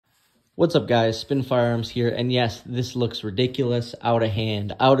What's up, guys? Spin Firearms here, and yes, this looks ridiculous, out of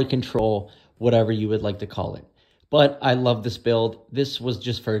hand, out of control, whatever you would like to call it. But I love this build. This was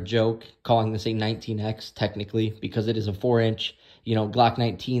just for a joke, calling this a 19X technically, because it is a 4-inch, Glock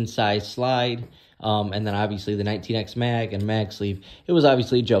 19 size slide, and then obviously the 19X mag and mag sleeve. It was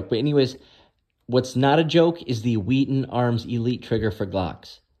obviously a joke, but anyways, what's not a joke is the Wheaton Arms Elite trigger for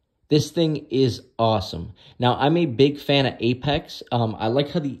Glocks. This thing is awesome. Now, I'm a big fan of Apex. I like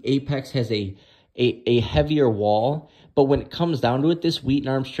how the Apex has a heavier wall, but when it comes down to it, this Wheaton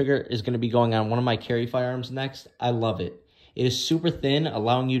Arms trigger is going to be going on one of my carry firearms next. I love it. It is super thin,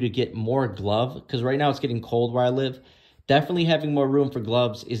 allowing you to get more glove, because right now it's getting cold where I live. Definitely having more room for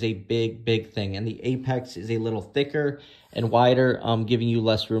gloves is a big thing, and the Apex is a little thicker and wider, giving you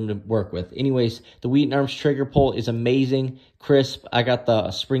less room to work with. Anyways, the Wheaton Arms trigger pull is amazing, crisp. I got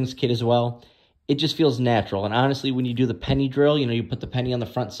the springs kit as well. It just feels natural, and honestly, when you do the penny drill, you put the penny on the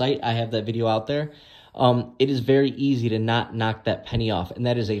front sight. I have that video out there. It is very easy to not knock that penny off, and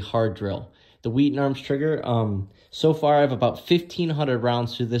that is a hard drill. The Wheaton Arms trigger, so far I have about 1,500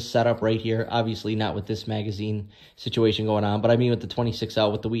 rounds through this setup right here. Obviously not with this magazine situation going on, but I mean with the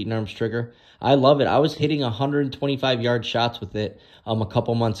 26L with the Wheaton Arms trigger. I love it. I was hitting 125-yard shots with it a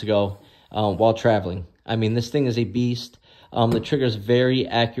couple months ago while traveling. I mean, this thing is a beast. The trigger is very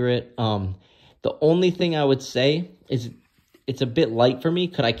accurate. The only thing I would say is it's a bit light for me.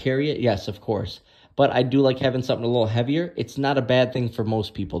 Could I carry it? Yes, of course. But I do like having something a little heavier. It's not a bad thing for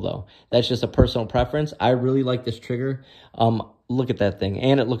most people, though. That's just a personal preference. I really like this trigger. Look at that thing,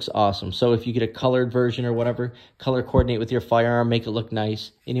 and it looks awesome. So if you get a colored version or whatever, color coordinate with your firearm, make it look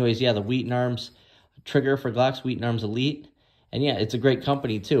nice. Anyways, yeah, the Wheaton Arms trigger for Glocks, Wheaton Arms Elite. And yeah, it's a great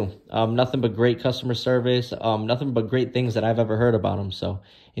company, too. Nothing but great customer service. Nothing but great things that I've ever heard about them. So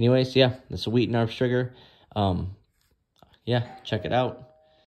anyways, yeah, it's a Wheaton Arms trigger. Yeah, check it out.